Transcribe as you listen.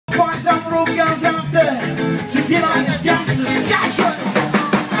some road girls out there to get on this gangster skytrain.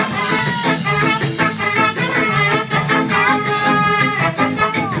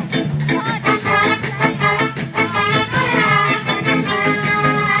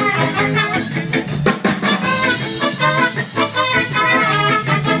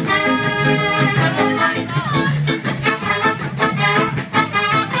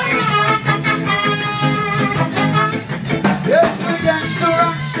 Yes, the gangster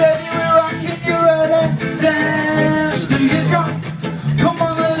rock steady, we're rocking you ready. Dance to your drum. Come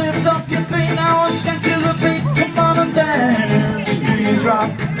on and lift up your feet now and skank to the beat. Come on and dance to your drum.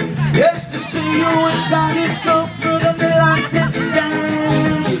 Yes, to see you inside it's so through the delight and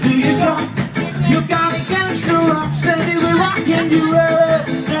dance to your drum. You got a gangster rock steady, we're rocking you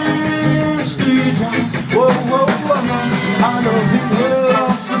ready. Dance to your drum. Whoa, whoa, whoa, I love you, we're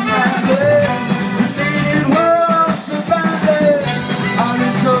awesome and day.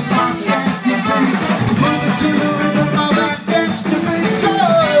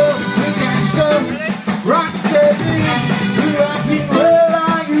 Rock steady, rocking well,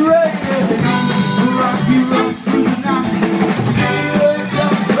 are you ready? Rock you right through the night. See you wake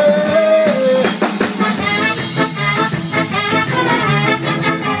up,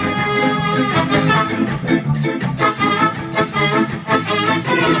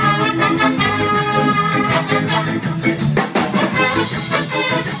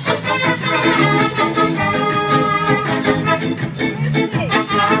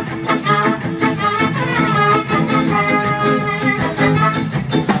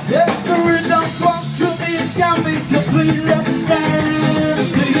 yes, the rhythm flows through me, it's got me completely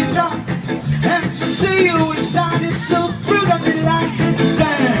dance to your drum. And to see you inside it's so through the delight to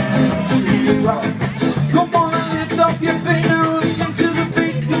dance to your drum. Come on and lift up your feet now and sing to the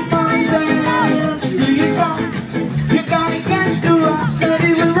beat. Come on and dance to your drum. You got a gangster rock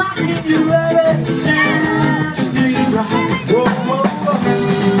steady, we're rocking you ready. Dance to your drum. Whoa, whoa, whoa,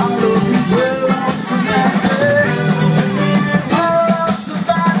 I love you well, awesome that day.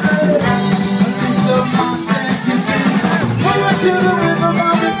 To the rhythm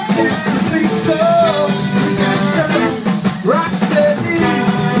of the gangster beat, so we gangsta rock steady. We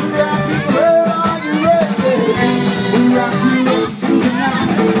rock you well, are you ready? We rock you up through the night.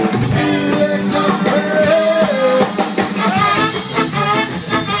 See you wake up,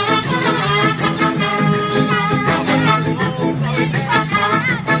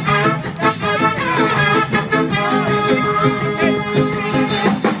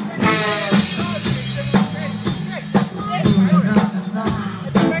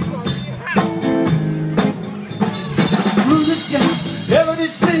 ever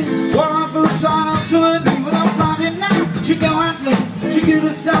did see one boots on to a knee without finding now. She go out late, she give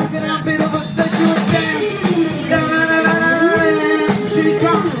herself in a bit of a state to a dance. She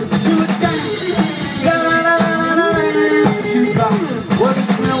comes to a dance. She comes. Well, the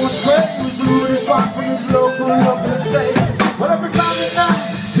smell was great, it was the rudest spot from his local up in the state. Well, every Friday night,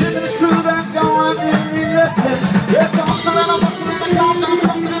 him and his crew that going in the left place. Yes, I'm so that I must have been the cause, I'm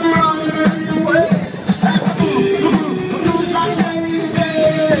busting in the arms and in the way.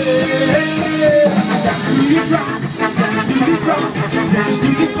 Dance to your drum, dance to your drum, dance to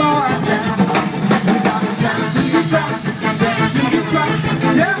your far down. We gotta dance to your drum, dance to your drum,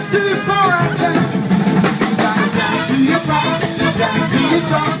 dance to your far down. We gotta dance to your drum, dance to your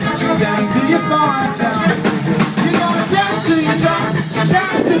drum, dance to your far down. We gotta dance to your drum,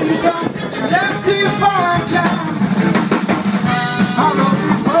 dance to your drum, dance to your far down. I love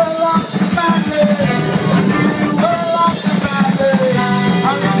you well, lost your family.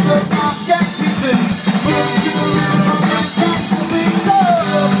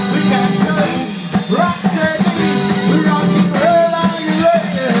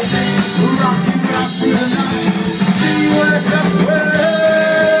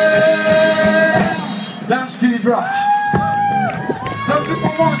 Dance to your drum. Tell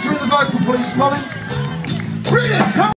people monitoring the vocal, please, Colin. Brilliant!